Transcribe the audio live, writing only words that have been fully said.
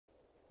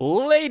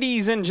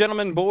Ladies and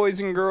gentlemen, boys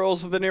and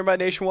girls of the Nearby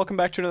Nation, welcome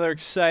back to another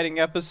exciting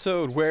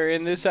episode, where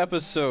in this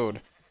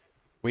episode,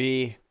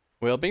 we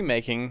will be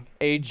making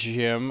a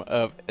gem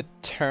of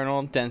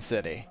eternal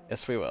density.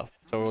 Yes, we will.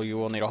 So you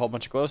will need a whole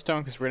bunch of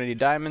glowstone, because we're going to need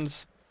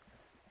diamonds.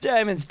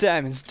 Diamonds,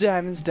 diamonds,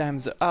 diamonds,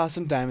 diamonds are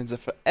awesome. Diamonds are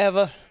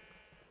forever.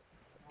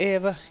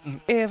 Ever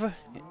and ever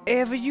and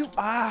ever you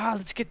are.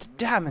 Let's get the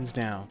diamonds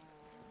now.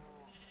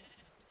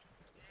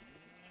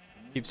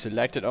 Keep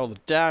selected all the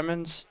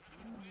diamonds.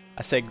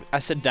 I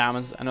said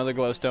diamonds, another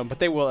glowstone, but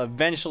they will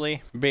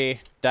eventually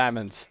be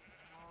diamonds.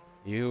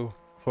 You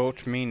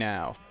quote me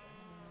now.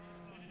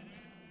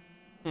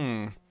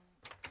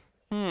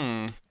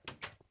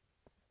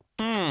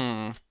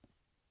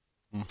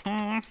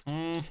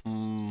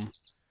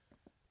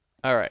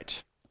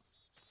 Alright.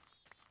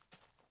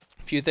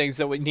 A few things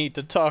that we need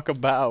to talk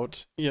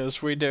about.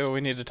 Yes, we do.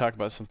 We need to talk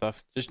about some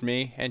stuff. Just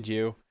me and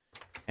you.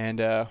 And,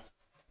 my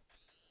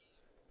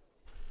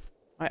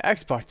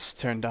Xbox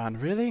turned on.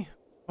 Really?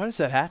 Why does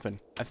that happen?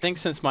 I think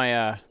since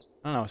my, I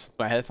don't know, since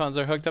my headphones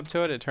are hooked up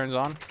to it, it turns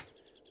on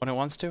when it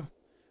wants to.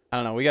 I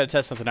don't know. We gotta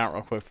test something out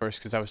real quick first,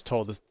 because I was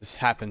told this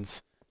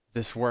happens.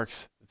 This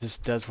works. This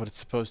does what it's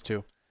supposed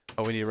to.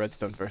 Oh, we need a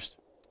redstone first.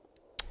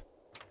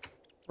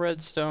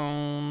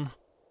 Redstone.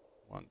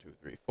 1, 2,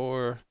 3,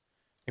 4. I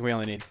think we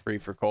only need 3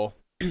 for coal.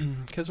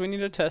 Because we need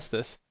to test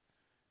this.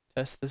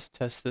 Test this,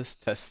 test this,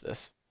 test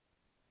this.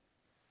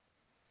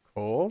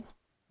 Coal.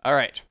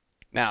 Alright.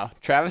 Now,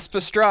 Travis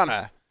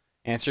Pastrana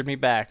answered me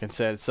back and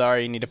said,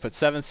 sorry, you need to put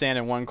 7 sand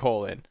and 1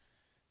 coal in.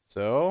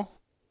 So,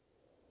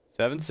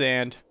 7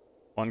 sand,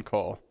 1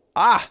 coal.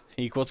 Ah!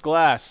 Equals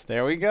glass.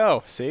 There we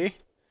go. See?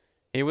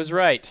 He was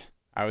right.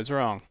 I was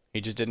wrong. He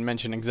just didn't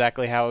mention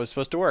exactly how it was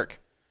supposed to work.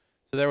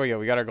 So there we go.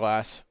 We got our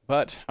glass.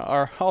 But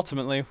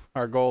ultimately,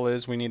 our goal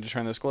is we need to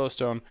turn this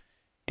glowstone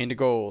into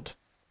gold.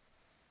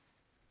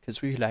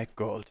 Because we like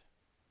gold.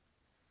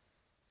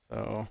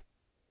 So,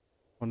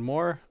 1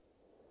 more.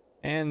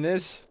 And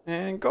this.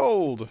 And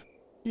gold.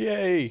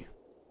 Yay!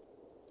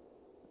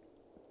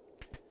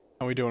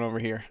 How we doing over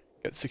here?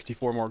 Got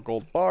 64 more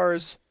gold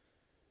bars.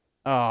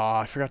 Oh,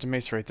 I forgot to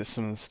macerate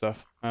some of this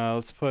stuff.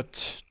 Let's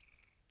put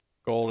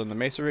gold in the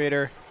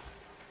macerator.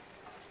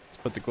 Let's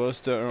put the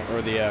glowstone,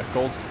 or the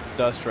gold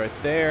dust right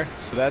there.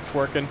 So that's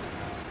working.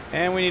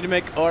 And we need to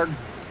make our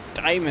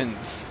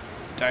diamonds.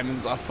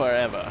 Diamonds are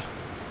forever.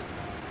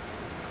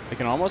 We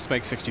can almost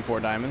make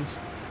 64 diamonds.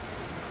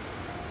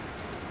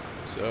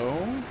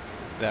 So,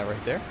 that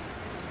right there.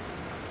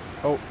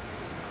 Oh,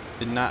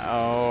 did not,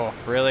 oh,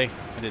 really?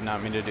 I did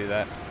not mean to do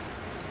that.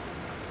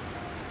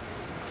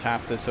 Let's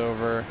half this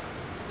over.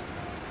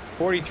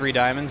 43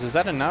 diamonds, is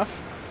that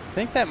enough? I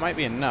think that might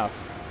be enough.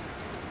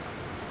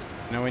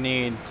 Now we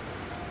need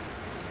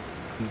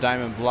some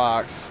diamond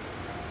blocks.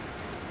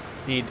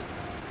 Need,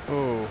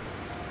 ooh.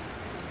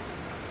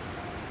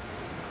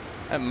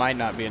 That might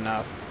not be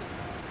enough.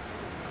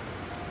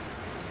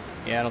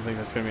 Yeah, I don't think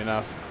that's gonna be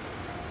enough.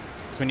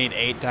 So we need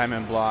 8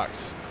 diamond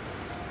blocks.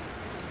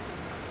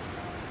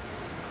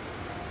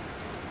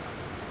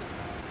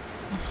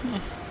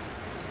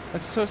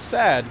 That's so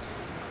sad.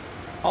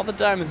 All the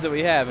diamonds that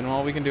we have, and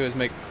all we can do is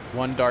make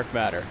 1 dark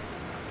matter.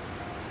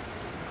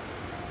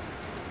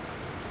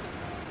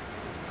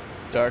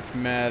 Dark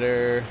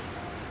matter.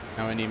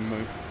 Now I need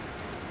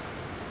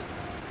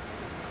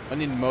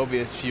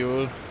Mobius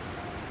fuel.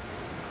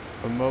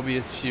 For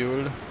Mobius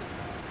fuel,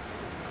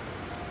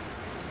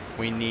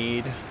 we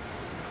need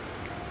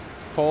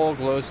coal,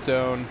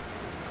 glowstone,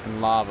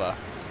 and lava.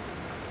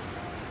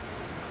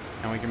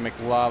 And we can make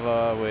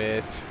lava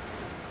with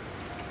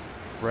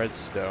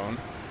redstone.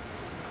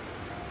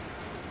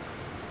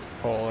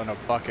 Coal in a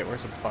bucket.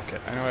 Where's a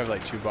bucket? I know I have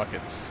like 2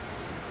 buckets.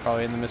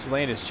 Probably in the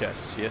miscellaneous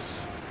chest.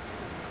 Yes.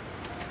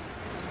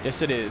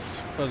 Yes, it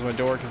is. Close my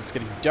door because it's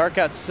getting dark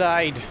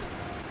outside.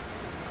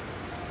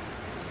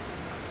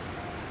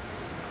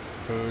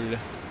 Coal,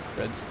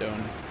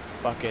 redstone,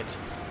 bucket.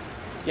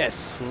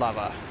 Yes,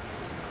 lava.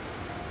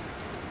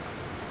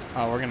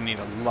 Oh, we're gonna need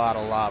a lot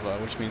of lava,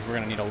 which means we're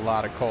gonna need a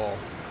lot of coal.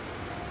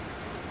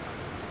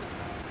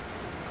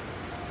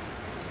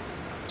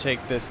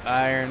 Take this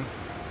iron.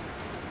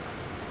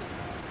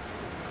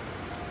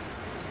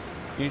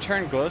 Can you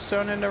turn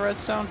glowstone into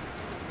redstone?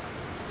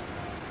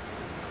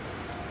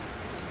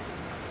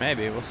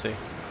 Maybe, we'll see.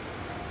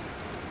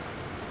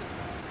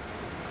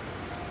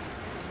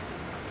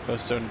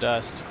 Glowstone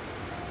dust.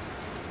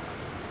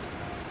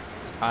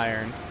 It's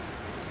iron.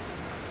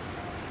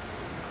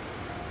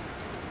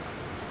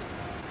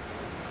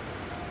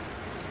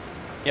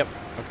 Yep,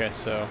 okay,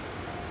 so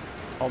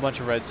a whole bunch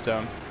of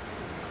redstone.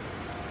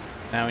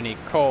 Now we need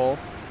coal.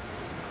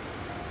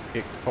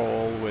 Get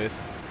coal with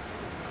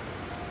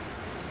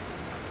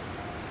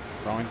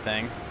wrong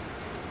thing.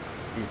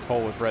 We need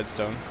coal with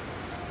redstone.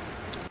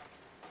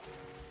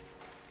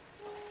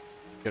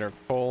 Get our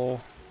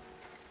coal.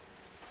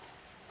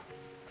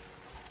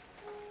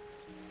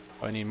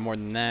 Oh, I need more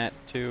than that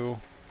too.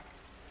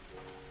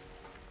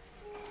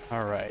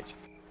 Alright.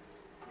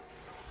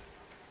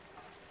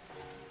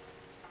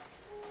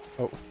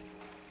 Oh.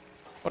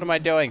 What am I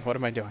doing? What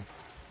am I doing?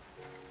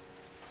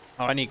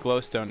 Oh, I need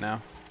glowstone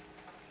now.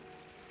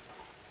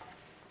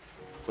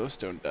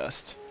 Glowstone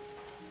dust.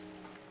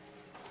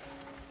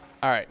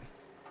 Alright.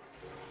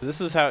 So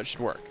this is how it should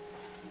work.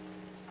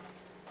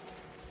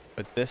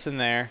 Put this in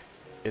there.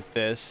 Get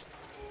this.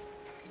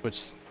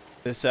 Switch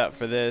this out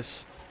for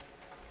this.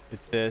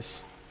 Get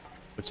this.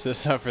 Switch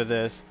this out for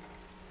this.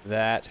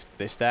 That. Do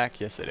they stack?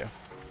 Yes, they do.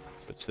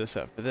 Switch this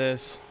out for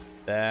this.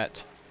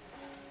 That.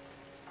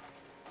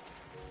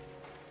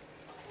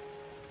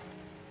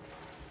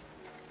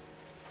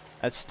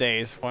 That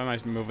stays. Why am I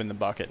moving the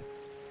bucket?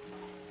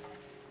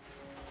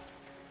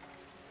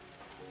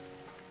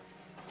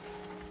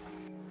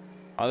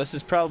 Oh, this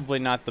is probably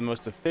not the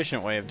most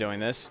efficient way of doing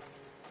this.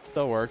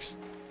 Still works.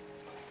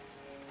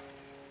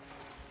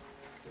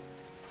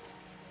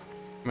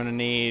 I'm gonna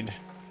need...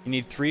 You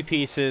need 3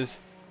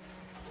 pieces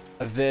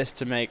of this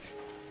to make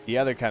the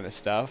other kind of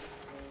stuff.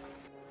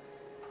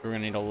 We're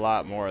gonna need a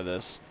lot more of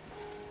this.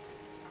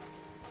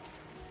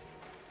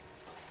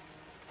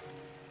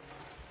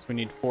 So we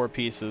need 4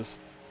 pieces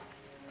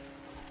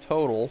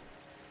total.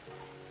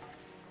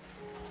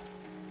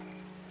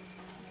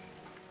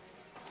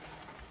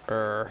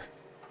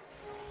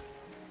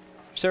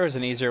 If there was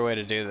an easier way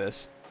to do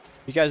this.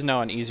 If you guys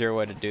know an easier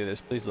way to do this,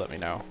 please let me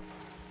know.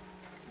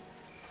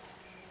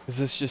 Because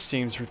this just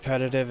seems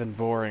repetitive and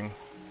boring,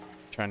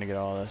 trying to get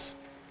all this.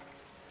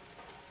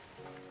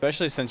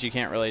 Especially since you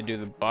can't really do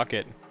the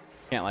bucket. You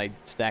can't, like,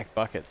 stack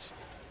buckets.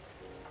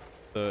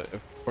 So,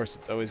 of course,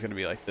 it's always going to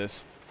be like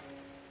this.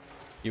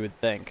 You would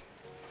think.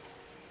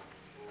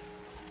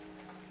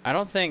 I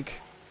don't think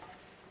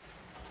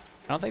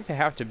they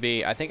have to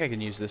be... I think I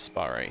can use this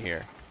spot right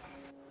here.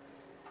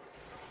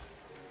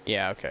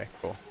 Yeah, okay,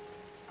 cool.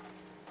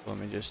 Let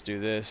me just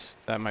do this.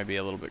 That might be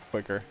a little bit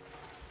quicker.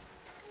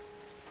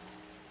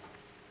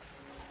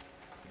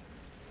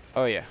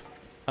 Oh yeah,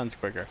 tons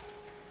quicker.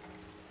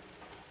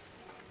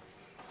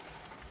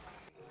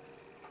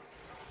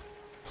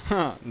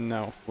 Huh,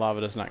 no,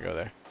 lava does not go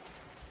there.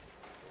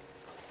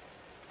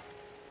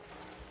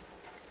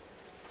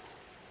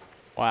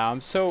 Wow,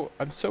 I'm so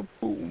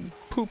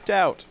pooped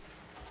out.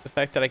 The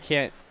fact that I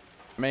can't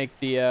make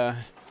the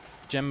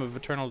gem of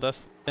eternal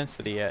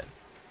density yet.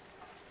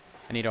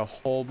 I need a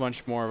whole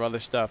bunch more of other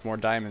stuff, more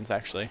diamonds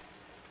actually.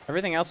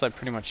 Everything else I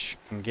pretty much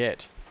can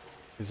get.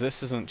 Because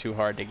this isn't too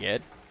hard to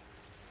get.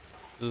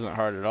 This isn't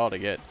hard at all to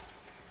get.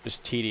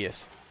 Just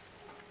tedious.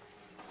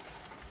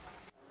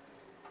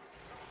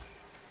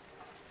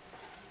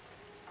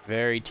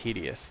 Very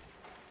tedious.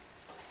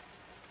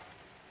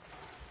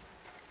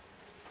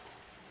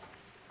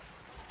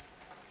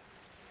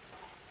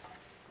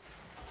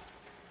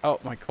 Oh,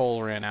 my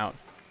coal ran out.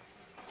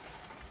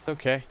 It's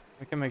okay.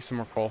 We can make some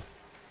more coal.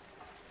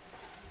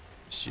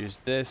 Just use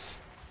this.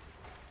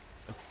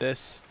 With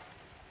this.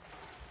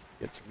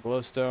 Get some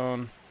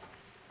glowstone.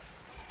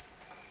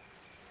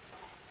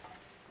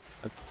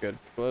 That's good.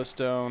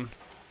 Glowstone.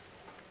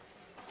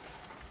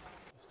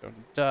 Glowstone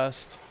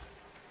dust.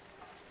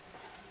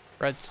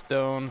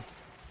 Redstone.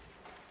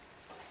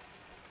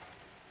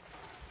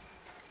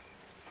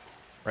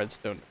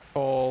 Redstone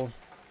coal.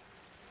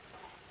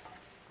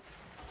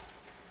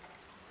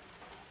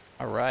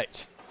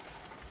 Alright.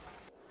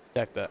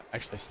 Stack that.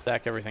 Actually,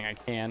 stack everything I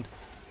can.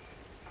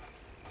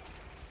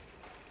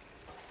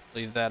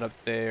 Leave that up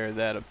there,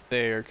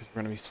 because we're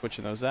going to be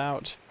switching those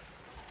out.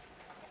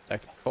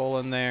 Stack the coal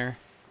in there.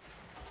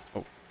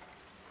 Oh.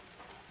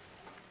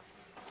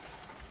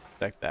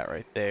 Stack that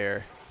right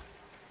there.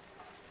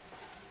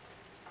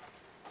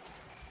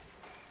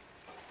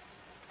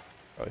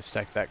 Probably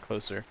stack that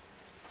closer.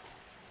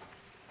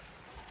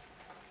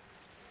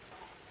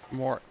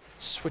 More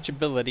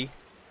switchability.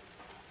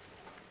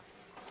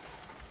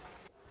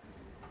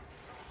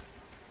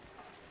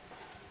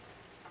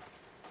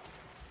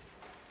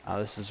 Oh,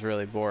 this is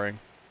really boring.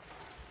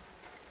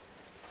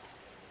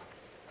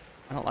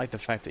 I don't like the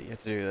fact that you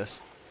have to do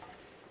this.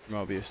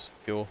 Mobius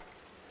fuel.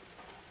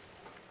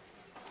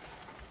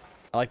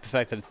 I like the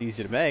fact that it's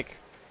easy to make.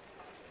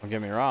 Don't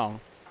get me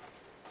wrong.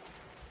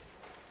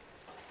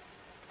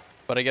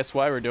 But I guess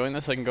while we're doing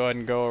this, I can go ahead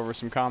and go over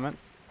some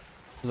comments.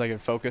 Because I can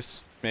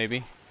focus,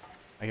 maybe.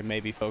 I can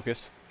maybe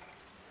focus.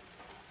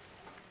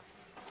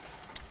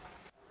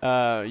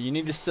 You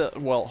need to still...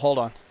 Well, hold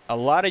on. A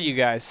lot of you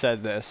guys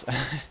said this.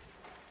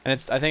 And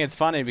I think it's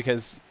funny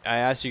because I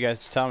asked you guys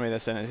to tell me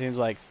this, and it seems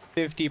like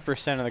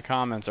 50% of the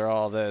comments are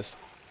all this.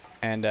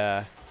 And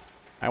I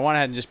went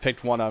ahead and just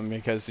picked one of them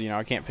because, you know,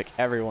 I can't pick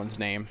everyone's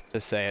name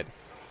to say it.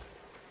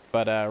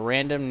 But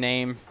random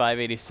name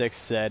 586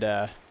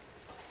 said,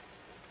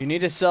 you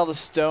need to sell the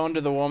stone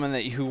to the woman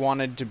who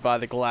wanted to buy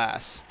the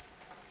glass.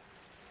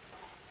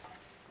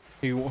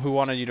 Who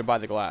wanted you to buy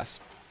the glass.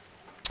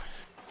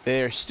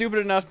 They are stupid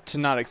enough to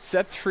not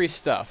accept free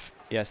stuff.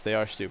 Yes, they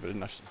are stupid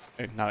enough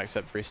to not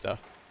accept free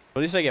stuff. But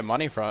at least I get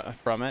money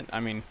from it. I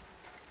mean,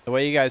 the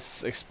way you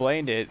guys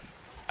explained it,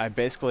 I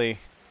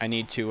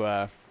need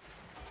to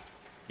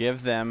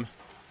give them,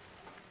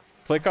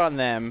 click on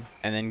them,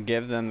 and then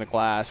give them the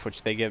glass,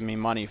 which they give me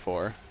money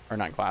for. Or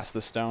not glass,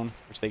 the stone,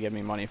 which they give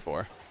me money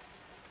for.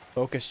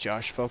 Focus,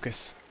 Josh,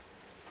 focus.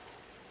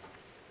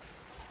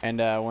 And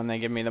when they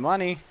give me the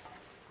money,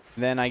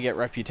 then I get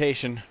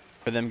reputation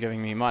for them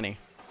giving me money.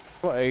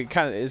 Well, it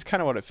is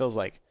kind of what it feels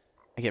like.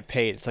 I get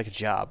paid. It's like a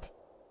job.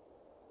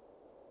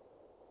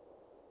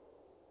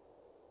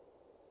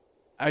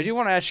 I do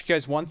want to ask you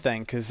guys one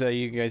thing, because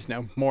you guys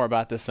know more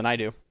about this than I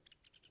do.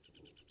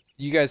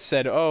 You guys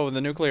said, oh,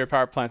 the nuclear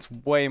power plant's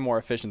way more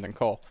efficient than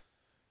coal.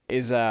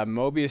 Is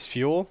Mobius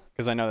fuel?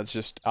 Because I know that's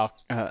just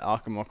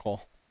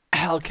alchemical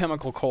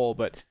coal,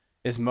 but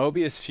is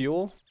Mobius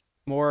fuel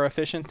more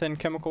efficient than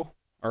chemical?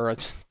 Or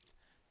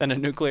than a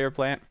nuclear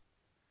plant?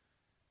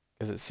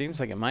 Because it seems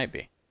like it might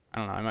be. I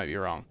don't know, I might be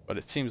wrong, but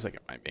it seems like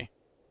it might be.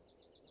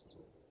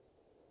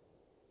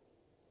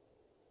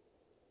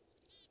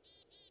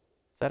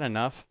 Is that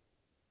enough?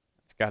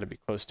 It's got to be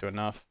close to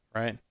enough,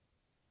 right?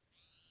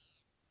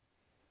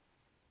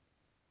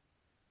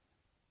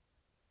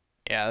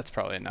 Yeah, that's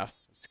probably enough.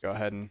 Let's go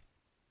ahead and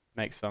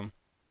make some.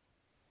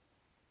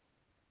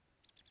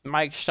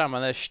 Make some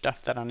of this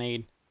stuff that I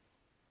need.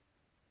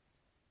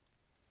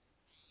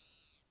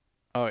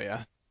 Oh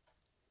yeah.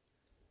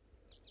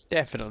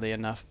 Definitely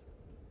enough.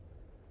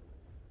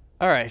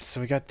 Alright,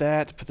 so we got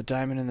that. Put the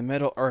diamond in the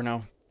middle. Or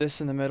no,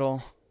 this in the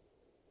middle.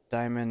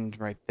 Diamond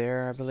right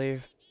there, I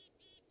believe.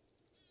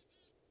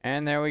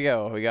 And there we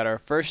go. We got our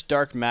first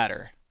dark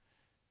matter.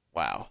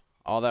 Wow.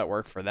 All that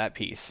work for that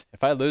piece.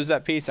 If I lose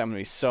that piece, I'm going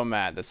to be so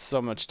mad. That's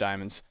so much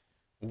diamonds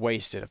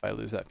wasted if I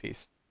lose that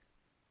piece.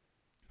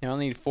 I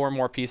only need 4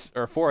 more pieces,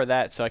 or 4 of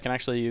that, so I can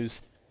actually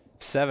use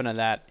 7 of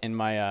that in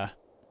my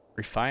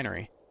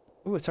refinery.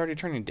 Ooh, it's already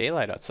turning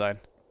daylight outside.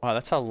 Wow,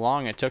 that's how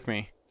long it took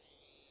me.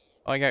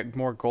 Oh, I got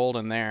more gold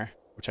in there,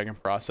 which I can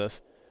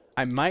process.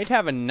 I might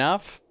have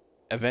enough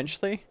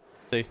eventually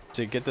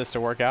to get this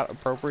to work out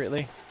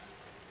appropriately.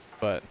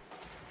 But,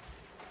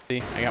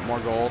 see, I got more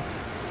gold.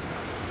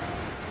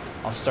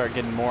 I'll start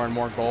getting more and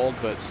more gold,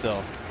 but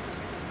still.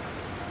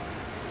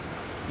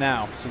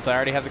 Now, since I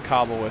already have the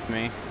cobble with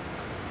me.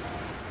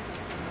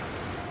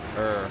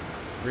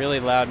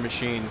 Really loud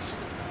machines.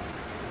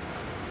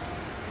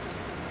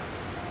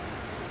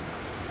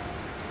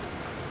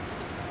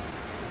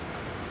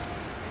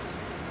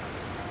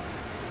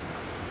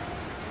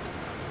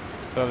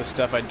 Other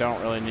stuff I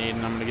don't really need,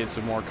 and I'm gonna get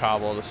some more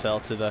cobble to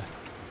sell to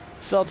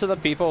the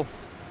people.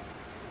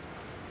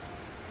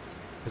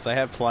 Because I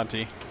have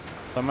plenty.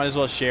 So I might as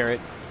well share it.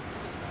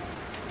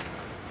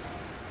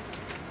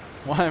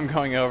 While I'm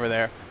going over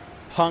there,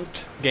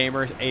 Punked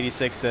Gamer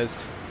 86 says,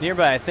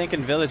 nearby, I think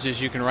in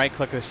villages you can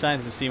right-click the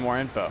signs to see more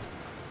info.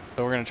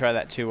 So we're going to try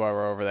that too while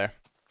we're over there.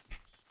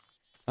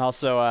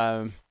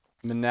 Also,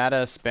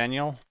 Manada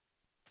Spaniel.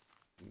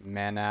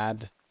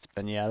 Manad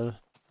Spaniel,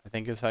 I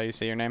think is how you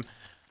say your name.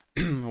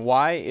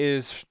 Why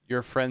is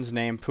your friend's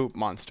name Poop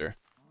Monster?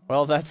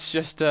 Well, that's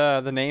just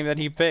the name that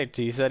he picked.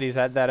 He said he's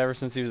had that ever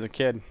since he was a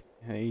kid.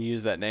 He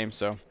used that name,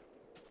 so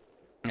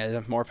yeah,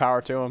 more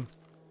power to him.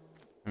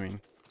 I mean,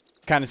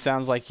 kind of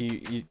sounds like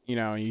you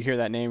know, you hear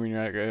that name and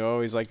you're like,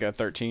 oh, he's like a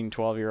 13,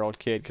 12-year-old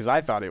kid, because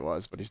I thought he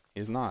was, but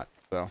he's not,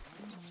 so.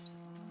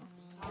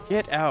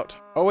 Get out.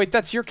 Oh, wait,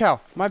 that's your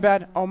cow. My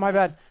bad. Oh, my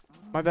bad.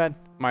 My bad.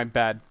 My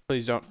bad.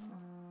 Please don't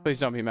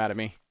be mad at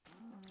me.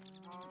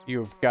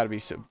 You've got to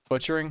be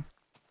butchering.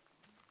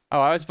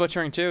 Oh, I was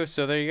butchering too,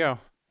 so there you go.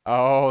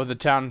 Oh, the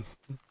town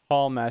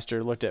hall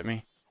master looked at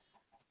me.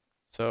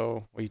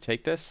 So, will you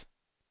take this?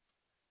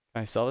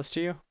 Can I sell this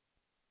to you?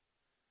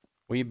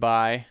 We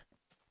buy.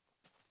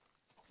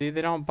 See,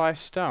 they don't buy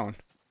stone.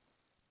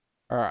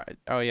 Alright.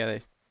 Oh, yeah,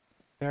 they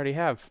already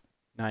have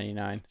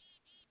 99.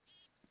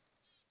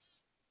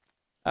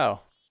 Oh.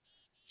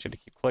 Should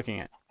have keep clicking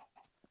it.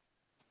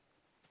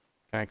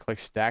 Can I click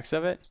stacks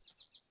of it?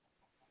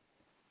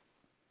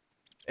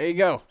 There you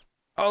go.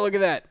 Oh, look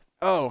at that.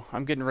 Oh,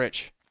 I'm getting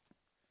rich.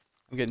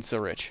 I'm getting so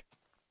rich.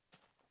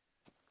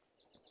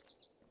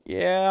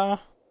 Yeah.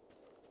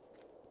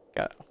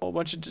 Got a whole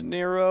bunch of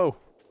dinero.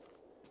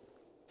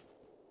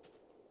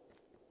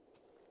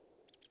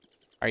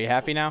 Are you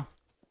happy now?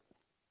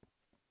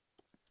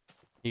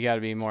 You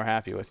gotta be more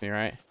happy with me,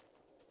 right?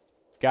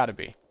 Gotta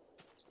be.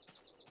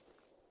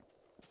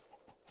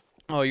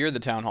 Oh, you're the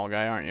town hall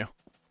guy, aren't you?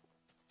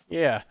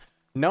 Yeah.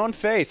 Known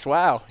face.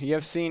 Wow. We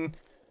have seen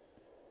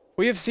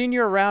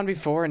you around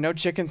before, and no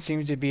chickens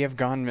seem to have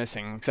gone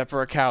missing, except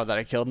for a cow that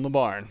I killed in the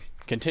barn.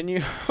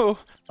 Continue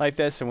like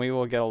this, and we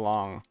will get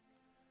along.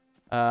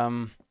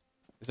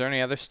 Is there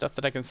any other stuff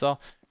that I can sell?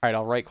 Alright,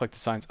 I'll right-click the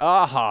signs.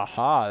 Ah ha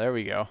ha, there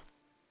we go.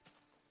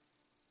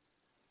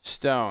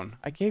 Stone.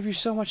 I gave you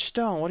so much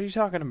stone. What are you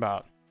talking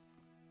about?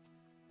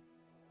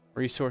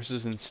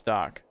 Resources in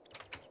stock.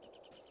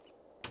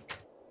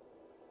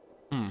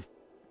 That's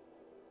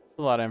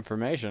a lot of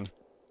information.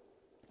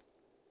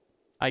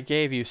 I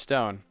gave you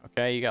stone,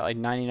 okay? You got like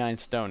 99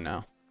 stone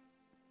now.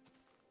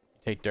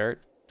 Take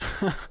dirt?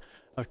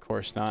 Of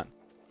course not.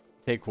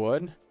 Take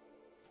wood?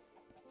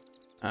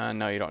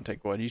 No, you don't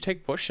take wood. You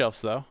take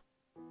bookshelves, though.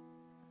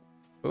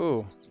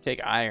 Ooh, you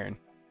take iron.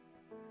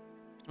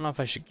 I don't know if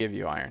I should give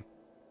you iron.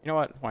 You know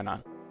what? Why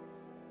not?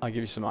 I'll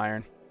give you some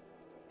iron.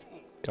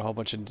 Get a whole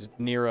bunch of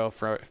Nero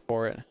for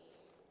it.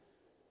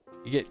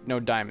 You get no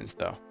diamonds,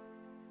 though.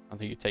 I don't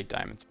think you take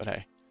diamonds, but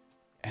hey.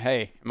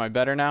 Hey, am I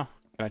better now?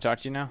 Can I talk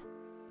to you now?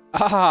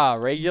 Ah,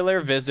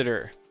 regular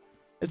visitor.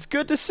 It's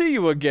good to see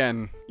you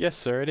again. Yes,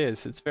 sir, it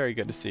is. It's very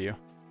good to see you.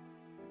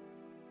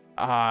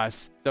 Ah,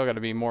 still got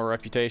to be more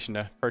reputation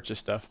to purchase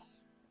stuff.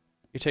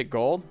 You take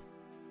gold?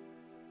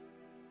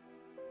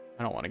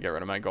 I don't want to get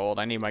rid of my gold.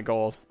 I need my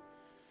gold.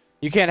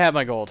 You can't have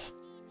my gold.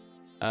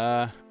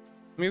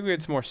 Maybe we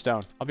get some more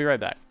stone. I'll be right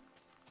back.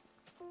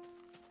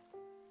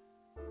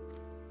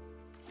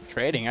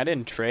 Trading? I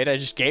didn't trade. I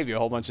just gave you a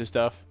whole bunch of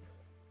stuff.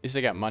 At least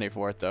I got money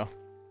for it, though.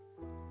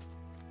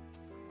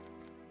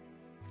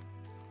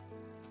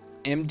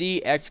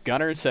 MDX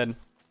Gunner said,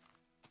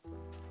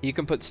 you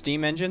can put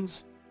steam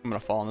engines. I'm going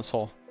to fall in this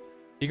hole.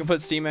 You can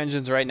put steam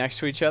engines right next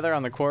to each other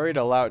on the quarry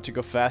to allow it to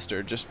go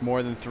faster. Just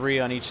more than 3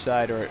 on each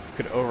side or it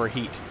could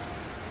overheat.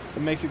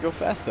 It makes it go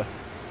faster.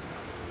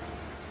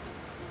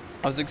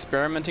 I was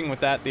experimenting with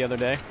that the other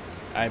day.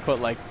 I put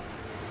like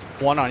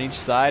 1 on each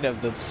side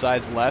of the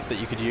sides left that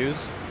you could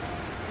use.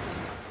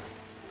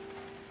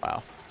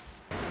 Wow.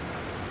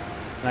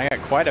 And I got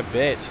quite a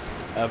bit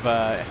of,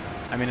 I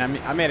mean,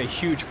 I made a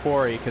huge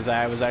quarry because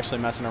I was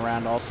actually messing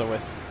around also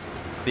with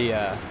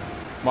the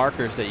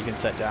markers that you can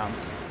set down.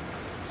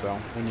 So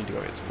we need to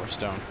go get some more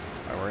stone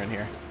while we're in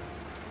here.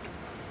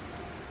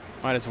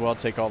 Might as well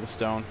take all the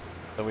stone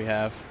that we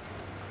have.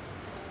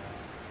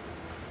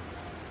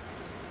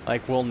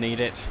 Like, we'll need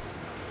it.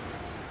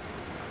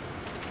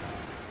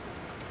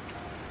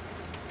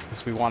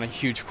 Because we want a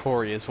huge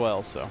quarry as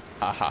well, so.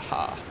 Ha ha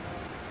ha.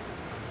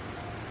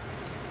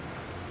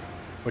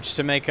 Which,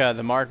 to make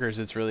the markers,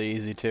 it's really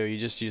easy too. You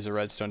just use a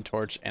redstone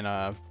torch and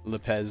a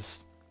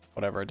lapis,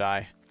 whatever,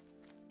 dye.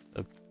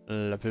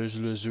 Lapis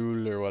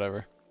lazuli or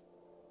whatever.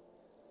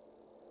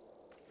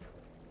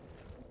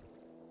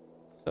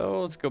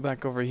 So let's go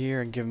back over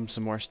here and give him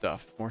some more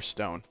stuff. More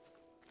stone.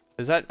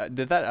 Did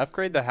that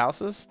upgrade the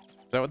houses?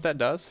 Is that what that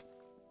does?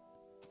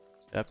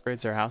 It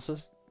upgrades our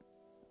houses?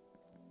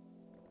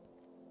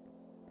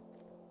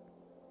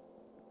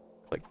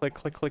 Click, click,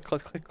 click, click,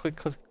 click, click, click,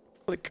 click,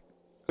 click,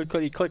 click,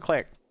 click, click,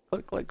 click,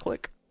 click, click,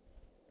 click.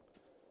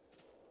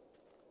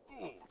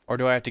 Or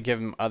do I have to give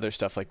him other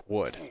stuff like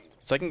wood?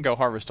 So I can go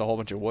harvest a whole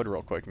bunch of wood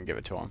real quick and give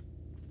it to him.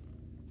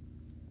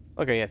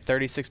 Look, I got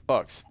 36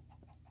 bucks.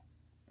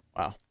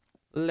 Wow.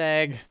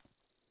 Leg.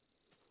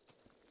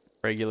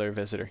 Regular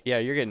visitor. Yeah,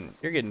 you're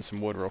getting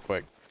some wood real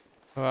quick.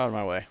 Go out of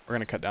my way. We're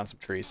gonna cut down some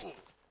trees.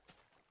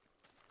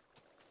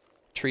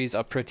 Trees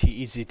are pretty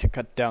easy to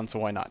cut down, so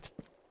why not?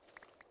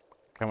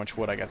 How much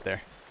wood I got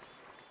there.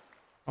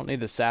 I don't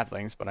need the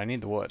saplings, but I need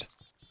the wood.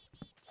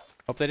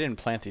 Hope they didn't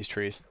plant these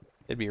trees.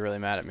 They'd be really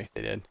mad at me if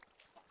they did.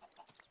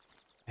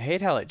 I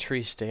hate how like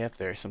trees stay up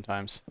there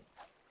sometimes.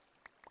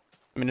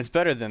 I mean, it's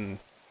better than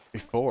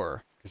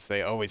before, because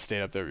they always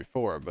stayed up there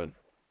before, but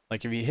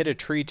like if you hit a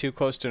tree too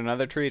close to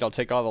another tree, it'll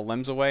take all the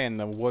limbs away and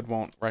the wood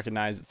won't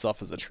recognize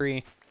itself as a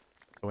tree.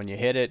 So when you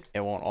hit it, it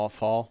won't all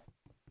fall.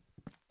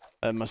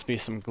 That must be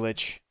some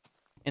glitch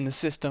in the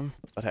system,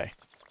 but hey.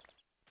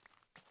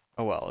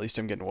 Oh well, at least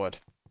I'm getting wood.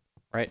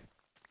 Right?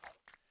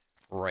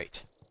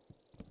 Right.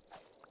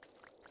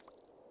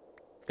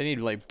 They need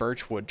like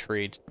birchwood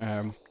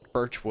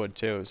birchwood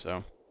too,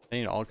 so they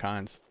need all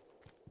kinds.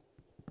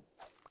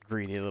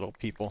 Greedy little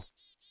people.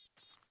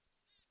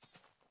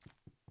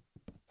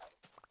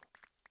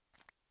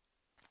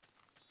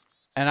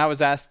 And I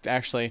was asked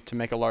actually to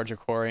make a larger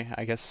quarry.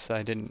 I guess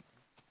I didn't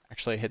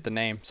actually hit the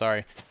name,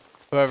 sorry.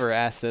 Whoever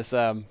asked this,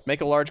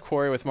 make a large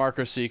quarry with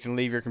markers so you can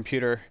leave your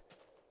computer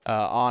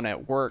on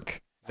at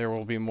work. There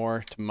will be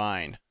more to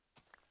mine.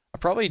 I'll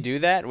probably do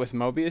that with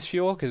Mobius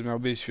fuel, because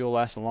Mobius fuel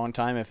lasts a long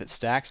time if it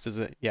stacks. Does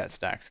it? Yeah, it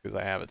stacks, because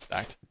I have it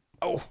stacked.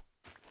 Oh!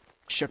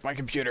 Shook my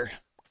computer.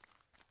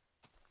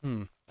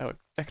 That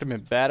could have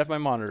been bad if my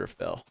monitor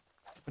fell.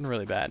 Been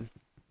really bad.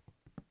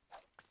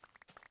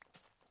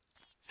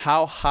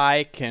 How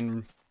high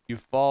can you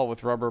fall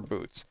with rubber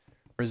boots?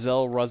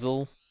 Ruzzle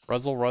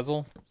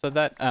said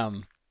that.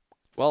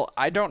 Well,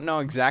 I don't know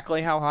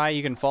exactly how high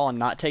you can fall and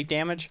not take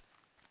damage.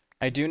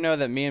 I do know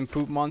that me and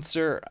Poop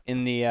Monster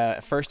in the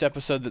first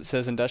episode that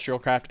says Industrial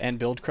Craft and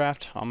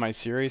Buildcraft on my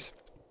series.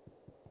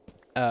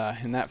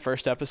 In that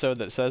first episode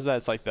that says that,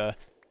 it's like the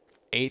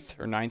 8th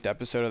or 9th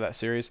episode of that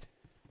series.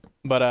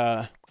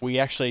 But we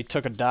actually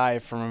took a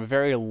dive from a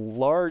very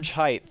large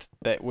height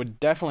that would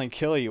definitely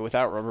kill you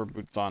without rubber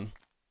boots on.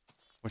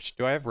 Which,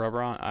 do I have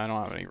rubber on? I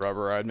don't have any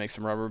rubber. I'd make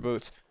some rubber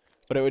boots.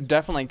 But it would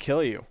definitely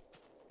kill you.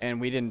 And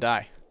we didn't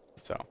die.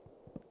 So,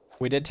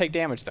 we did take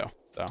damage though.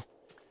 So,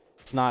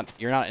 it's not,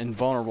 you're not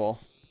invulnerable.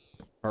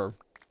 Or,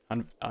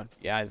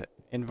 yeah,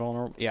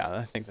 invulnerable. Yeah,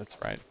 I think that's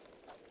right.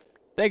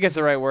 I think it's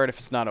the right word. If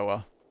it's not, oh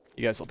well.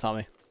 You guys will tell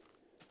me.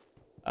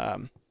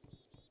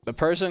 The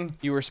person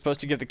you were supposed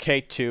to give the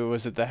cake to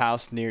was at the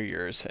house near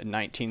yours in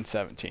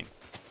 1917.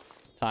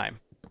 Time.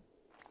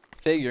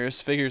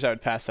 Figures I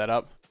would pass that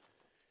up.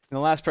 And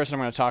the last person I'm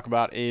going to talk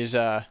about is,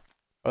 that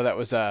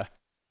was,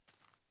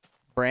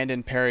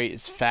 Brandon Perry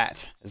is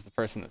fat, is the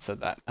person that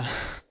said that.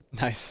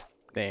 Nice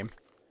name.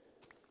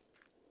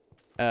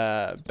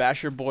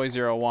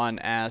 BasherBoy01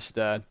 asked,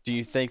 do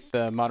you think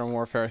the Modern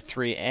Warfare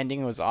 3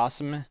 ending was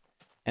awesome?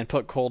 And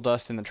put coal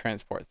dust in the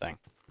transport thing.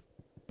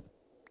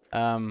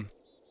 I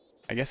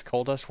guess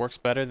coal dust works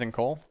better than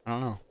coal? I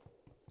don't know.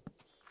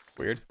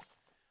 Weird.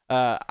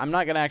 I'm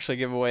not going to actually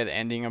give away the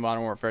ending of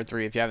Modern Warfare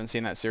 3 if you haven't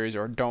seen that series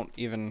or don't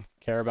even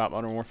care about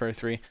Modern Warfare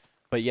 3.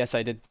 But yes,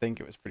 I did think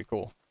it was pretty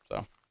cool.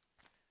 So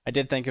I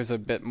did think it was a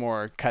bit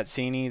more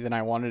cutscene-y than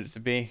I wanted it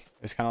to be.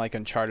 It was kind of like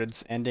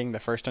Uncharted's ending, the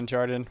first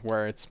Uncharted,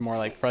 where it's more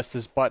like press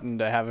this button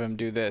to have him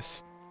do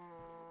this.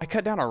 I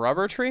cut down a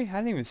rubber tree? I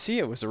didn't even see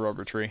it was a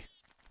rubber tree.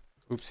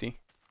 Oopsie.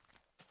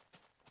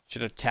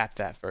 Should have tapped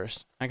that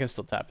first. I can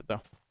still tap it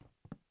though.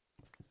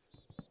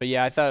 But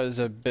yeah, I thought it was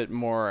a bit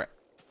more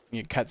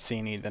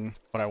cutscene-y than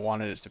what I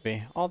wanted it to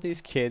be. All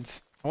these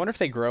kids. I wonder if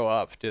they grow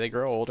up. Do they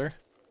grow older?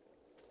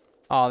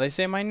 Oh, they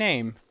say my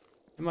name.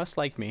 They must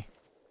like me.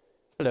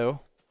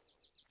 Hello.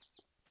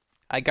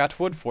 I got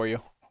wood for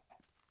you.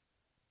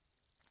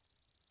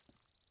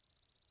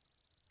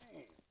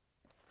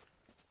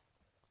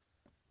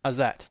 How's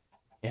that?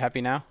 You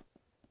happy now?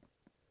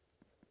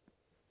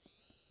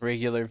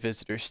 Regular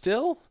visitor.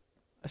 Still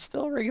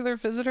a regular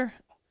visitor?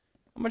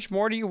 How much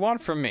more do you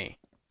want from me?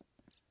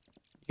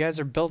 You guys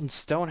are building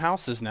stone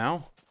houses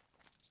now.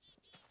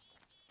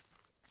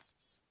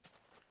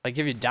 If I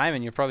give you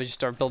diamond, you'll probably just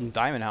start building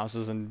diamond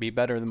houses and be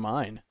better than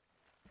mine.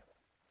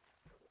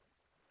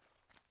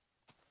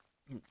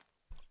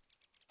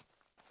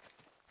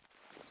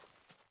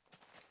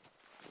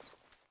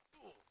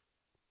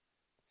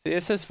 See,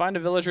 it says find a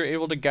villager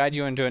able to guide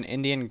you into an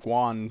Indian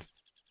Guan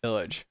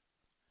village.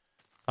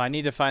 So I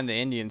need to find the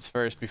Indians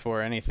first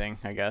before anything,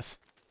 I guess,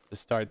 to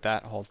start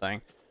that whole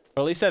thing.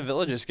 But at least that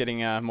village is getting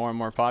more and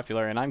more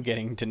popular, and I'm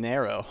getting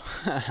dinero.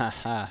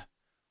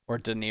 Or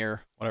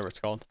denier, whatever it's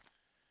called.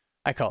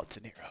 I call it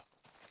dinero.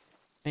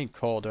 I need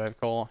coal. Do I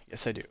have coal?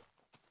 Yes, I do.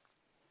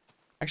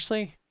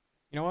 Actually,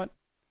 you know what?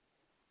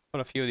 Put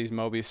a few of these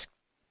Mobius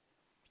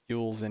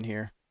fuels in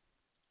here.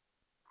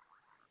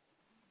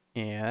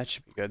 Yeah, that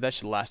should be good. That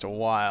should last a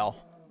while.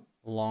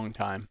 A long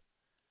time.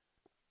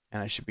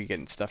 And I should be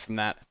getting stuff from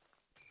that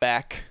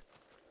back.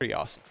 Pretty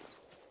awesome.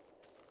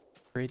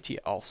 Pretty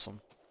awesome.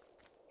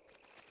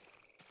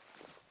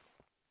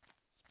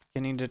 It's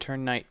beginning to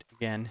turn night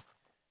again.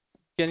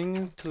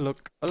 Beginning to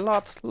look a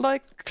lot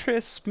like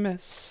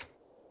Christmas.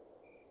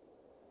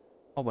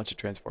 Whole bunch of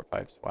transport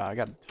pipes. Wow, I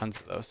got tons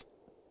of those.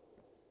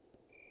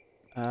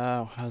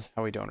 How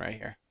are we doing right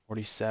here?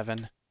 47.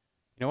 You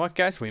know what,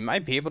 guys? We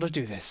might be able to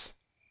do this.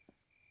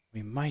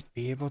 We might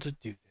be able to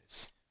do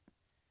this.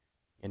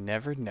 You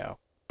never know.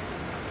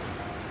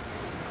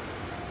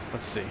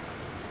 Let's see.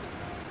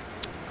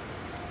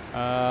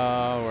 Where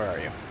are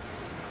you?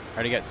 I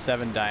already got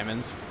 7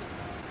 diamonds.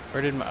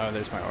 Where did my... Oh,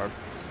 there's my orb.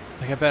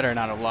 Like, I better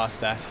not have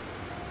lost that.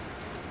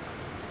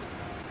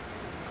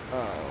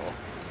 Oh.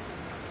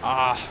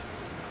 Ah.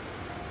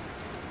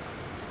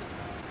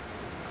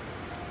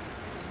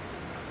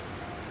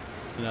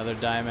 Another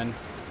diamond.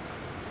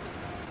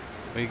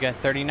 We got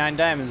 39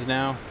 diamonds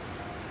now.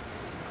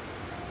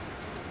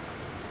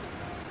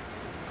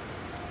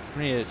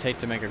 What do you need to take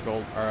to make a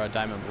gold or a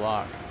diamond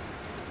block?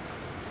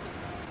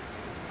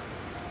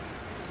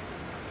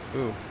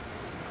 Ooh.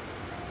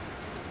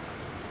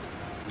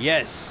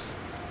 Yes!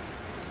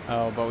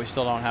 Oh, but we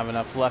still don't have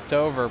enough left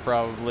over,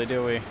 probably,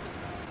 do we?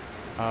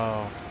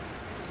 Oh.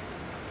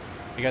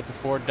 We got the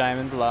 4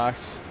 diamond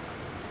blocks.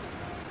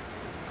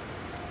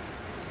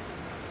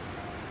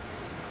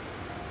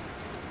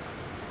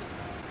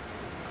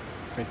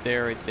 Right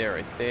there, right there,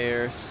 right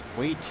there.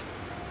 Sweet.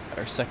 Got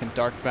our second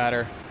dark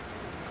matter.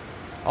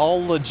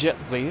 All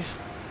legitly,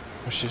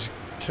 which just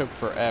took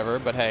forever,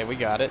 but hey, we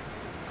got it.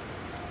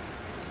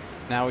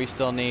 Now we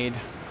still need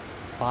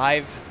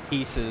 5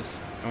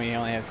 pieces, and we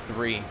only have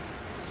 3.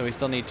 So we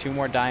still need 2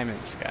 more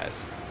diamonds,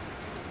 guys.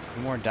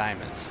 2 more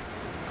diamonds.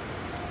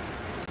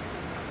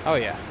 Oh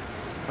yeah,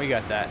 we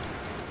got that.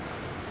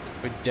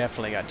 We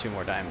definitely got 2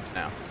 more diamonds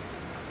now.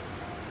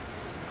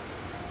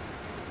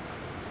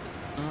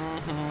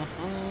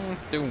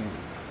 Boom.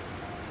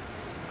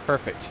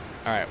 Perfect.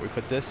 Alright, we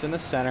put this in the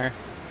center.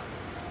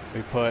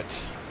 We put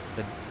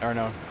the... Or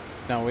no,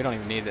 we don't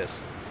even need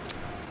this.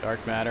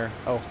 Dark matter.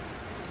 Oh.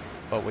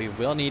 But we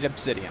will need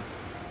obsidian.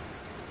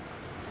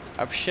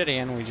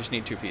 Obsidian, we just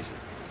need 2 pieces.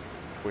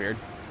 Weird.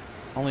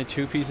 Only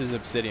 2 pieces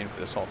of obsidian for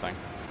this whole thing.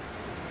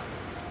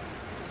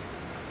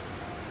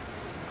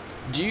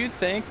 Do you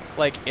think,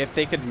 like, if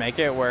they could make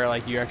it where,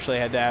 like, you actually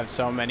had to have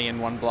so many in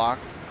one block,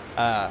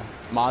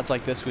 mods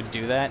like this would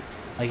do that?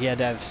 Like, you had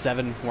to have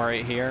 7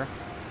 right here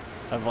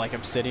of, like,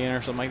 obsidian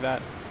or something like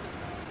that?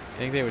 You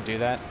think they would do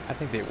that? I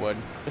think they would,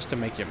 just to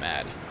make you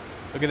mad.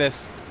 Look at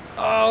this.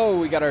 Oh,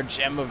 we got our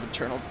gem of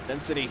eternal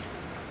density.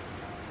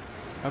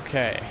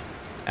 Okay.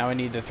 Now we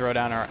need to throw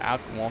down our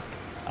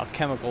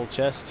alchemical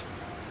chest.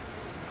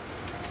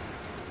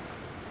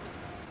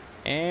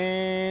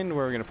 And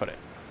where are we going to put it?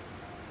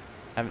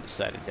 Haven't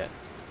decided yet.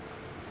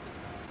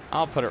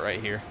 I'll put it right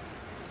here.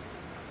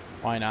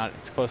 Why not?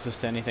 It's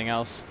closest to anything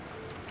else.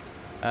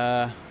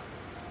 You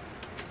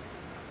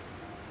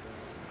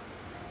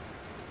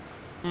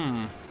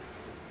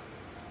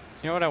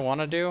know what I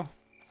want to do?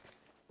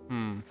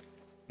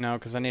 No,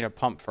 because I need a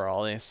pump for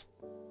all these.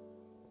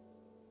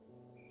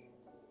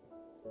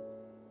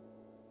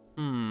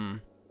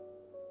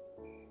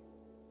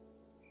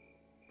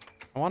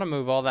 I want to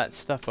move all that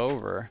stuff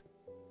over.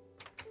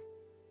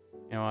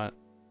 You know what?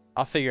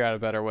 I'll figure out a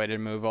better way to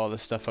move all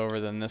this stuff over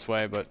than this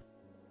way, but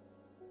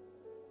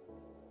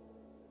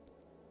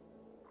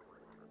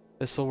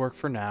this will work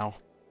for now.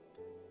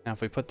 Now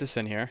if we put this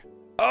in here.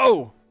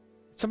 Oh!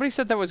 Somebody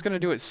said that was going to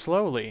do it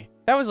slowly.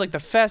 That was like the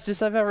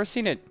fastest I've ever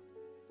seen it.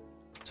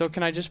 So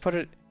can I just put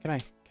it... Can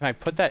I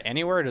put that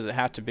anywhere, or does it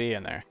have to be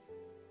in there?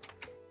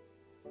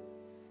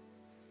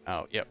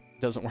 Oh, yep.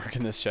 Doesn't work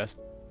in this chest.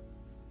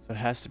 So it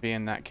has to be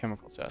in that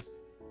chemical chest.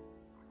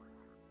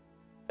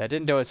 That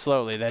didn't do it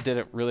slowly. That did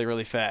it really,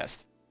 really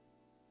fast.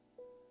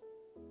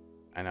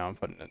 I know, I'm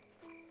putting it...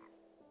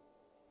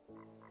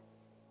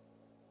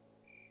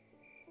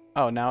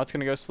 Oh, now it's going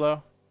to go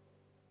slow?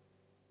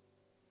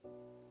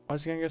 Why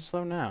is it going to go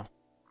slow now?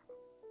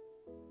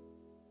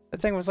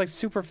 That thing was like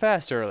super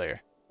fast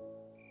earlier.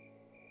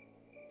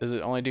 Does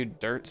it only do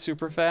dirt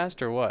super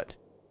fast or what?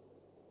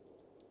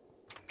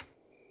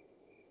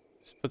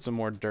 Just put some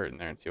more dirt in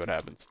there and see what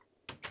happens.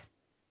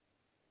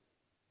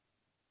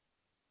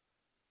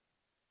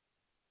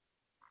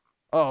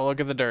 Oh, look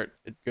at the dirt.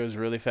 It goes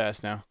really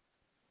fast now.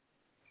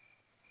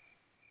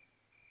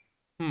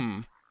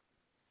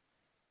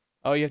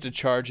 Oh, you have to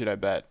charge it, I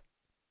bet.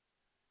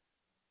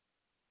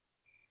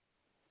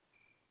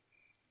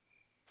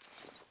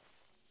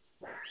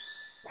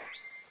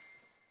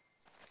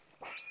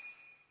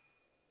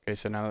 Okay,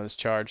 so now that it's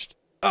charged.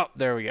 Oh,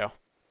 there we go.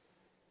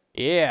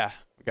 Yeah,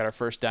 we got our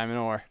first diamond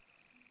ore.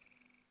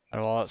 Out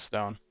of all that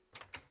stone.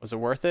 Was it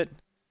worth it?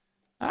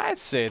 I'd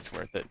say it's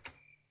worth it.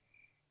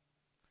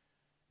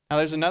 Now,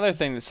 there's another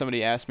thing that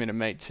somebody asked me to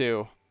make,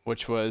 too,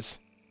 which was...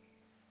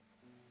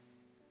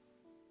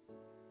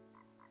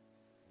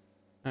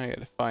 I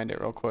gotta find it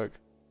real quick.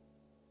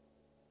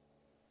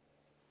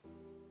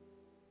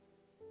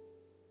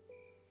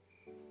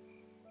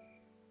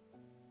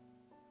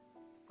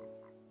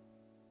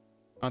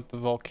 Not the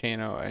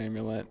volcano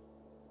amulet.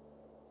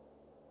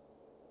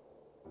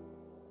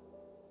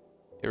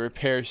 It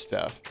repairs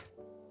stuff.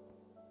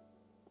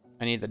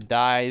 I need the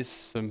dyes,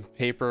 some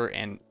paper,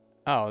 and...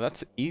 Oh,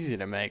 that's easy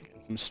to make.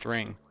 Some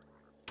string.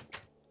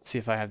 Let's see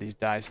if I have these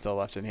dyes still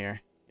left in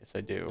here. Yes,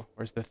 I do.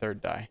 Where's the third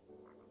dye?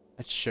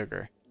 That's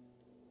sugar.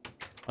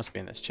 Must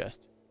be in this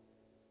chest.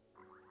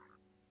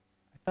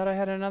 I thought I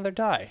had another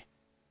dye.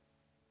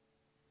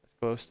 That's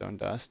glowstone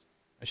dust.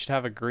 I should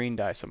have a green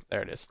dye.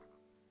 There it is.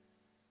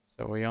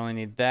 So we only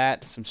need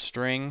that, some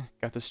string.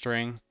 Got the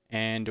string.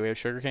 And do we have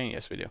sugarcane?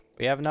 Yes, we do.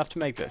 We have enough to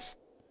make this.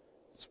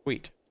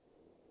 Sweet.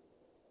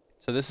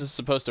 So this is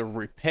supposed to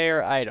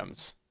repair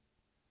items.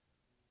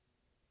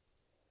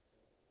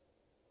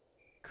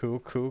 Cool,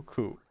 cool,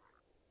 cool.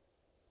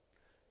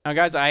 Now,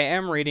 guys, I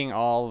am reading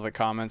all of the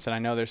comments, and I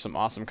know there's some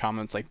awesome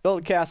comments like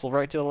build a castle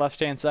right to the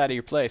left-hand side of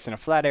your place in a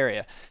flat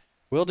area.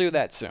 We'll do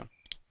that soon.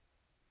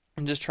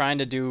 I'm just trying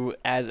to do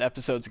as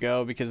episodes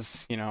go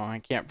because, you know, I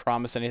can't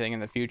promise anything in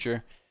the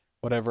future.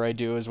 Whatever I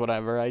do is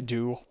whatever I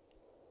do.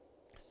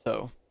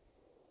 So,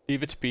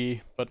 leave it to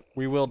be, but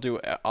we will do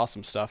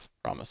awesome stuff,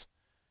 promise.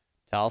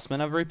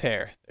 Talisman of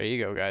Repair. There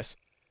you go, guys.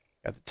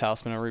 Got the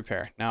Talisman of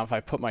Repair. Now, if I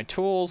put my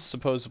tools,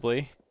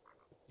 supposedly,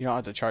 you don't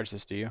have to charge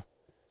this, do you? I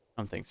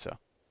don't think so.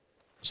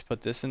 Just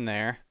put this in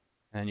there,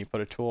 and then you put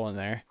a tool in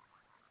there.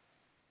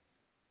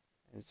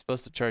 It's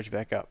supposed to charge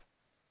back up.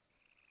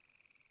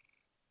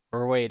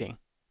 We're waiting.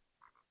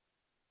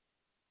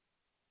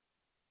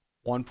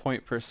 1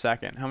 point per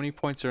second. How many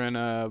points are in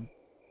a...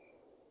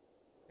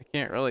 I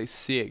can't really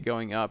see it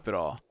going up at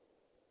all.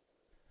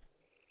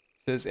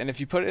 It says, and if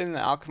you put it in the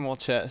alchemical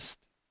chest,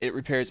 it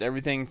repairs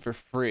everything for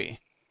free.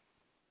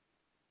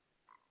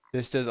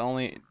 This does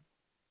only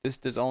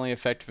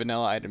affect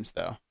vanilla items,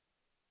 though.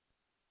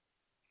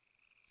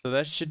 So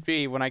that should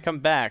be, when I come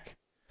back,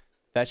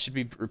 that should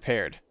be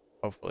repaired,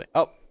 hopefully.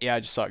 Oh, yeah,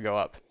 I just saw it go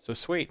up. So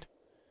sweet.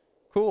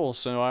 Cool,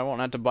 so I won't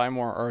have to buy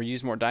more or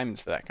use more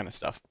diamonds for that kind of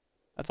stuff.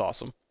 That's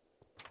awesome.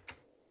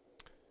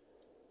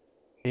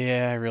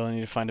 Yeah, I really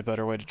need to find a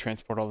better way to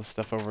transport all this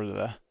stuff over to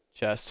the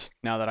chest,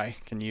 now that I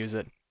can use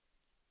it.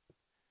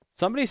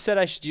 Somebody said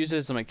I should use it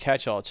as my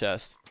catch-all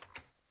chest.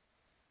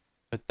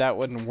 But that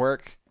wouldn't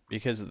work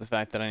because of the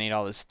fact that I need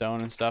all this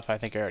stone and stuff. I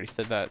think I already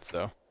said that,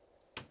 so...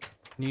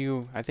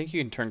 I think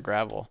you can turn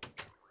gravel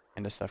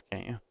into stuff,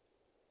 can't you?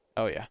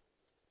 Oh, yeah.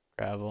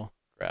 Gravel,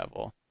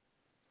 gravel.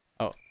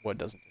 Oh, wood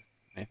doesn't do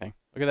anything.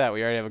 Look at that.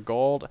 We already have a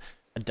gold,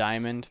 a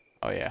diamond.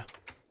 Oh, yeah.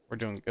 We're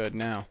doing good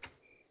now.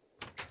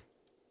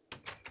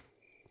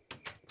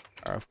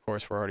 Or, of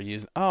course, we're already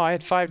using... Oh, I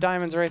had 5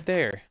 diamonds right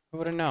there. Who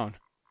would have known?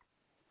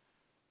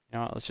 You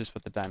know what? Let's just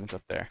put the diamonds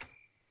up there.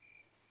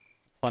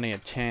 Plenty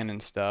of tin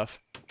and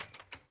stuff.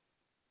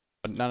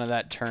 But none of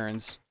that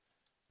turns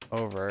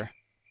over.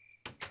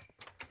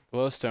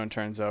 Glowstone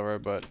turns over,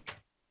 but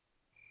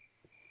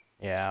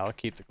Yeah, I'll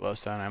keep the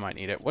glowstone. I might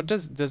need it. What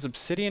does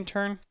obsidian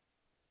turn?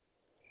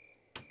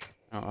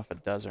 I don't know if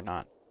it does or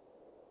not.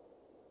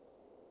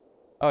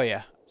 Oh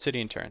yeah,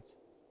 obsidian turns.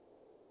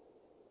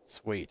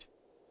 Sweet.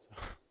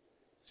 So,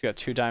 just got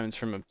 2 diamonds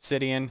from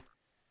obsidian.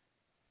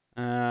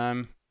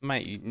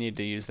 Might need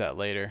to use that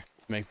later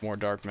to make more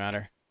dark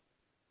matter.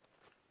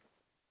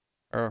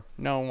 Or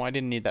no, I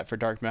didn't need that for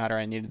dark matter.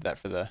 I needed that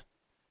for the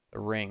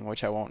ring,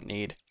 which I won't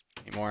need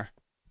anymore.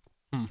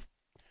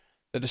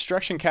 The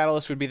destruction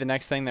catalyst would be the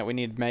next thing that we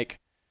need to make,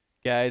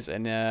 guys,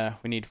 and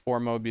we need 4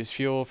 Mobius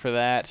fuel for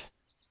that.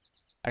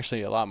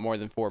 Actually, a lot more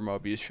than 4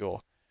 Mobius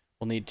fuel.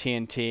 We'll need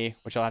TNT,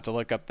 which I'll have to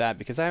look up that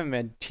because I haven't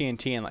made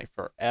TNT in like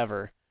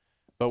forever.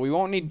 But we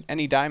won't need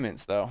any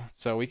diamonds though,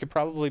 so we could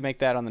probably make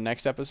that on the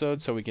next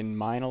episode so we can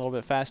mine a little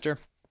bit faster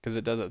because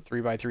it does a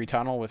 3x3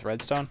 tunnel with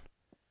redstone.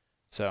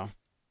 So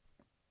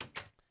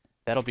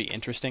that'll be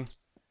interesting.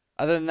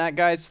 Other than that,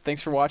 guys,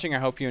 thanks for watching. I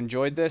hope you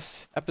enjoyed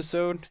this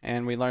episode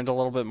and we learned a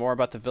little bit more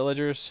about the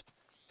villagers.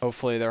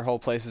 Hopefully their whole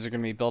places are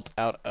going to be built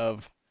out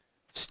of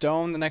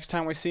stone the next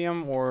time we see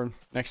them or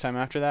next time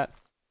after that.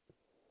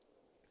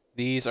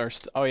 These are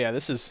oh yeah,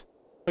 this is,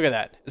 look at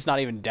that. It's not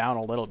even down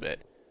a little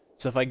bit.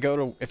 So if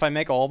I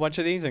make a whole bunch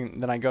of these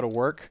and then I go to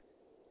work,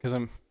 because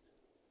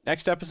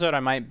next episode I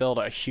might build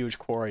a huge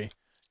quarry.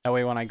 That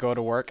way when I go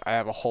to work I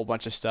have a whole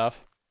bunch of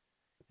stuff,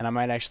 and I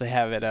might actually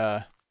have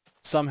it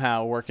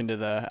somehow work into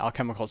the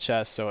alchemical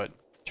chest so it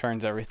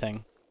turns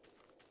everything.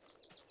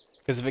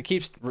 Because if it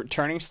keeps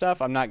returning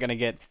stuff, I'm not gonna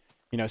get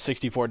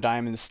 64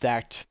 diamonds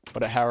stacked,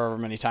 but however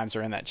many times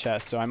are in that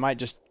chest. So I might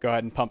just go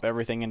ahead and pump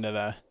everything into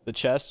the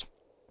chest.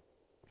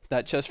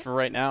 That chest for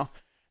right now,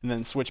 and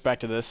then switch back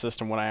to this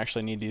system when I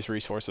actually need these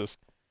resources.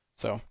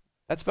 So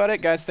that's about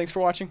it, guys. Thanks for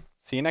watching.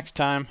 See you next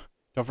time.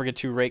 Don't forget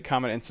to rate,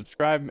 comment, and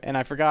subscribe. And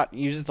I forgot,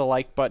 use the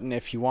like button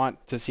if you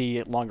want to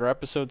see longer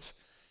episodes.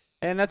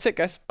 And that's it,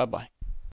 guys. Bye-bye.